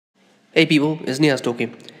Hey people, it's Niaz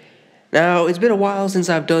talking. Now, it's been a while since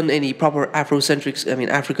I've done any proper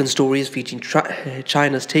African stories featuring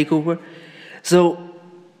China's takeover. So,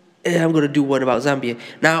 I'm going to do one about Zambia.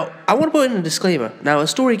 Now, I want to put in a disclaimer. Now, a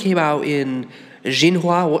story came out in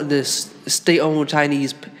Xinhua, this state-owned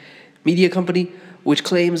Chinese media company, where the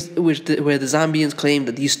Zambians claim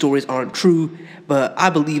that these stories aren't true, but I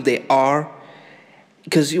believe they are.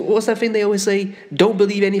 Because what's that thing they always say? Don't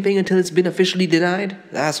believe anything until it's been officially denied?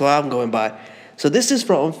 That's what I'm going by. So this is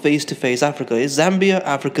from Face to Face Africa. Is Zambia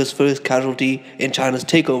Africa's first casualty in China's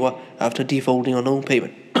takeover after defaulting on loan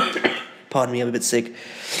payment? Pardon me, I'm a bit sick.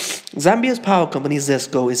 Zambia's power company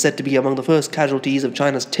Zesco is said to be among the first casualties of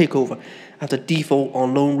China's takeover after default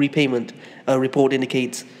on loan repayment, a report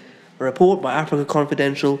indicates. A report by Africa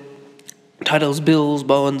Confidential titles bills,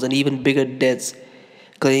 bonds, and even bigger debts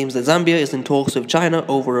claims that Zambia is in talks with China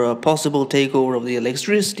over a possible takeover of the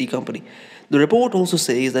electricity company. The report also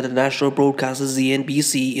says that the national broadcaster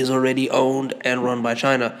ZNBC is already owned and run by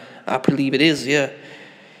China. I believe it is, yeah.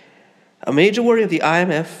 A major worry of the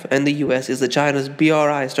IMF and the US is that China's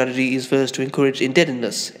BRI strategy is first to encourage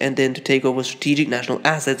indebtedness and then to take over strategic national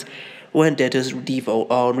assets when debtors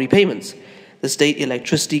default on repayments. The state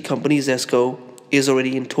electricity company ZESCO is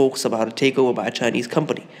already in talks about a takeover by a Chinese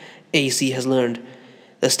company, AC has learned.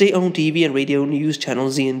 The state-owned TV and radio news channel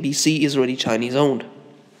ZNBC is already Chinese-owned.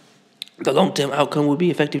 The long-term outcome would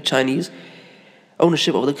be effective Chinese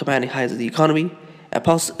ownership of the commanding heights of the economy, and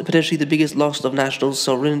potentially the biggest loss of national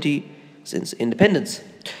sovereignty since independence.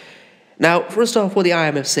 Now, first off, what the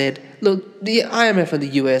IMF said, look, the IMF and the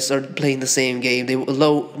US are playing the same game. They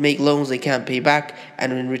will make loans they can't pay back,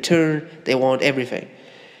 and in return, they want everything.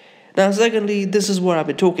 Now, secondly, this is what I've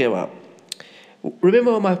been talking about.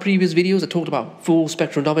 Remember my previous videos I talked about full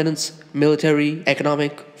spectrum dominance, military,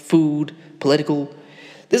 economic, food, political.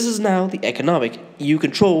 This is now the economic. You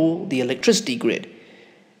control the electricity grid.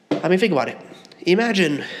 I mean, think about it.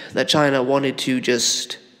 Imagine that China wanted to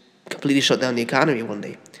just completely shut down the economy one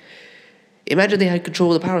day. Imagine they had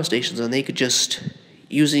control of the power stations and they could just,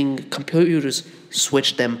 using computers,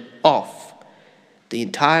 switch them off. The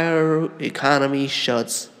entire economy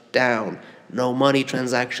shuts down. No money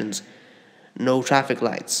transactions. No traffic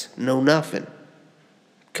lights, no nothing.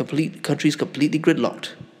 Country's completely gridlocked,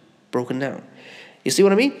 broken down. You see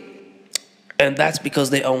what I mean? And that's because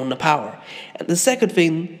they own the power. And the second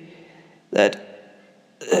thing, that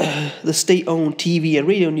the state-owned TV and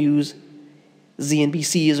radio news,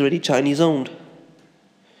 ZNBC, is already Chinese-owned.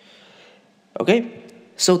 Okay?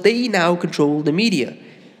 So they now control the media.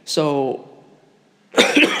 So,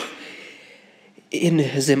 in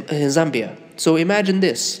Zambia. So imagine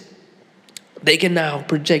this. They can now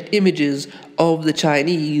project images of the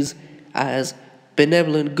Chinese as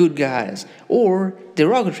benevolent good guys, or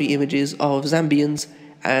derogatory images of Zambians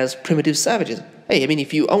as primitive savages. Hey, I mean,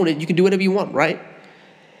 if you own it, you can do whatever you want, right?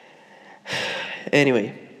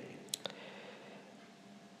 Anyway.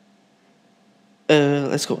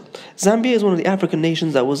 Let's go. Zambia is one of the African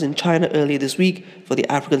nations that was in China earlier this week for the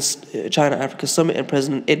China-Africa Summit, and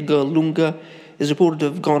President Edgar Lunga is reported to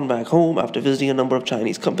have gone back home after visiting a number of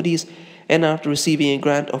Chinese companies and after receiving a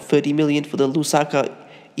grant of $30 million for the Lusaka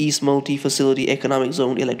East Multi-Facility Economic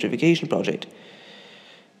Zone Electrification Project.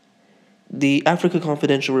 The Africa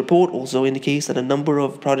Confidential report also indicates that a number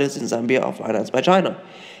of projects in Zambia are financed by China,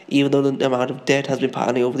 even though the amount of debt has been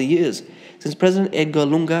piling over the years. Since President Edgar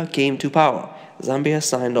Lunga came to power, Zambia has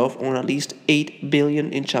signed off on at least $8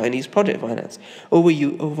 billion in Chinese project finance, over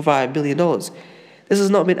 $5 billion. This has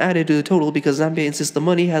not been added to the total because Zambia insists the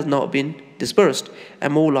money has not been disbursed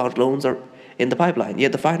and more large loans are in the pipeline.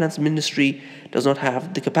 Yet the finance ministry does not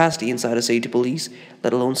have the capacity inside a state to police,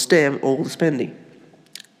 let alone stem all the spending.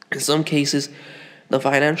 In some cases, the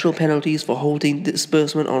financial penalties for holding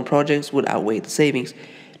disbursement on projects would outweigh the savings.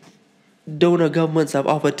 Donor governments have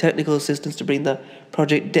offered technical assistance to bring the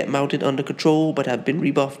project debt mountain under control but have been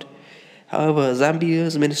rebuffed. However,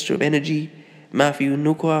 Zambia's Minister of Energy, Matthew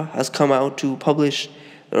Nukwa, has come out to publish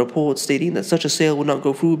a report stating that such a sale would not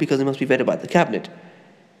go through because it must be vetted by the cabinet.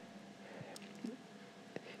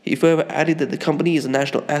 He further added that the company is a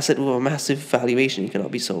national asset with a massive valuation and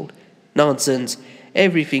cannot be sold. Nonsense.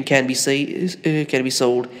 Everything can be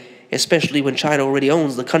sold, especially when China already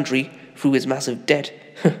owns the country through its massive debt.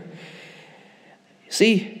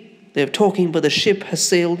 See, they're talking, but the ship has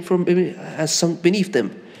sunk beneath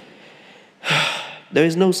them. There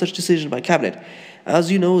is no such decision by cabinet. As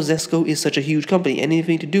you know, Zesco is such a huge company,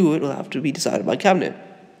 anything to do with it will have to be decided by cabinet.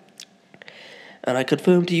 And I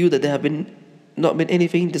confirm to you that there have not been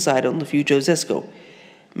anything decided on the future of Zesco.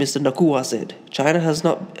 Mr. Nakua said, China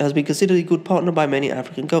has been considered a good partner by many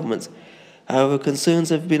African governments. However, concerns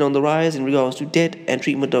have been on the rise in regards to debt and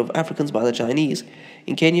treatment of Africans by the Chinese.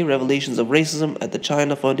 In Kenya, revelations of racism at the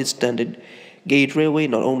China-funded Standard Gauge Railway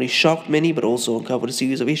not only shocked many but also uncovered a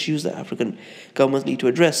series of issues that African governments need to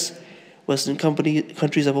address. Western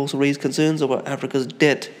countries have also raised concerns over Africa's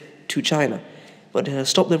debt to China, but it has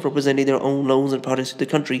stopped them from presenting their own loans and projects to the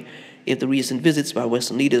country if the recent visits by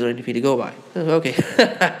Western leaders are anything to go by. Okay.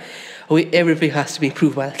 Everything has to be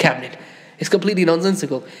approved by the cabinet. It's completely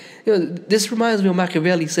nonsensical. This reminds me of what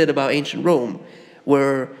Machiavelli said about ancient Rome,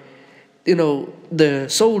 where, the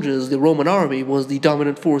soldiers, the Roman army, was the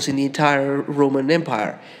dominant force in the entire Roman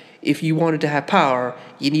Empire. If you wanted to have power,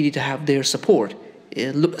 you needed to have their support.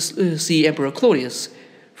 See Emperor Claudius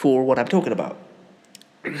for what I'm talking about.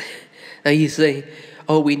 Now you say,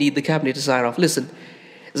 we need the cabinet to sign off. Listen,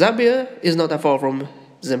 Zambia is not that far from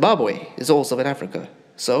Zimbabwe. It's also in Africa.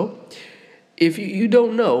 So, if you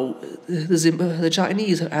don't know, the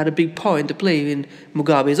Chinese had a big part to play in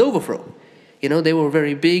Mugabe's overthrow. They were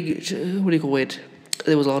very big,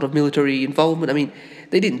 there was a lot of military involvement. I mean,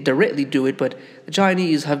 they didn't directly do it, but the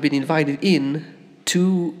Chinese have been invited in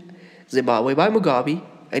to Zimbabwe by Mugabe,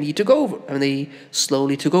 and he took over. I mean, they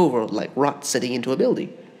slowly took over, like rats sitting into a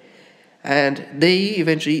building. And they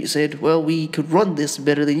eventually said, well, we could run this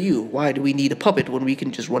better than you. Why do we need a puppet when we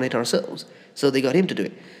can just run it ourselves? So they got him to do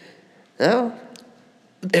it. Now,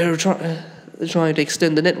 they're trying to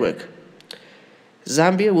extend the network.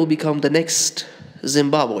 Zambia will become the next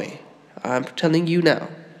Zimbabwe. I'm telling you now.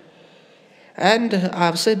 And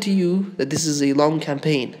I've said to you that this is a long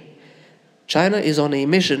campaign. China is on a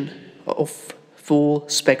mission of full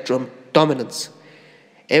spectrum dominance.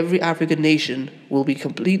 Every African nation will be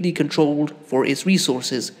completely controlled for its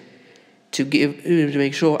resources to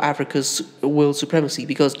make sure Africa's world supremacy,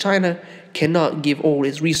 because China cannot give all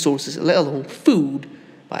its resources, let alone food,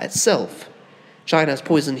 by itself. China has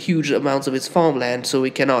poisoned huge amounts of its farmland, so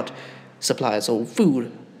it cannot supply its own food.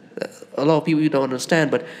 A lot of people don't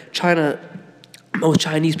understand, but most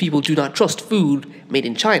Chinese people do not trust food made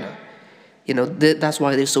in China. That's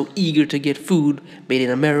why they're so eager to get food made in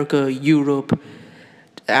America, Europe,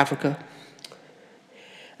 Africa.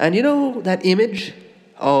 And that image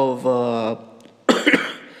of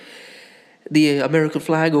the American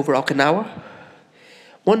flag over Okinawa?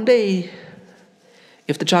 One day,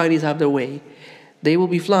 if the Chinese have their way, they will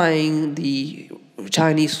be flying the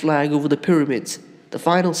Chinese flag over the pyramids, the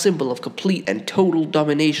final symbol of complete and total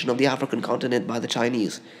domination of the African continent by the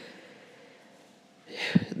Chinese.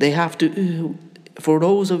 They have to, for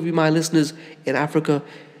those of you, my listeners in Africa,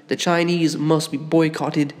 the Chinese must be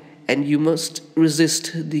boycotted, and you must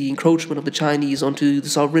resist the encroachment of the Chinese onto the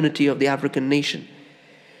sovereignty of the African nation.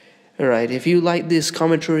 Alright, if you like this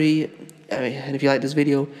commentary, and if you like this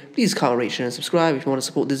video, please comment, rate, share, and subscribe. If you want to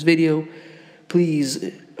support this video, please,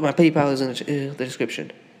 my PayPal is in the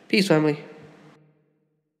description. Peace, family.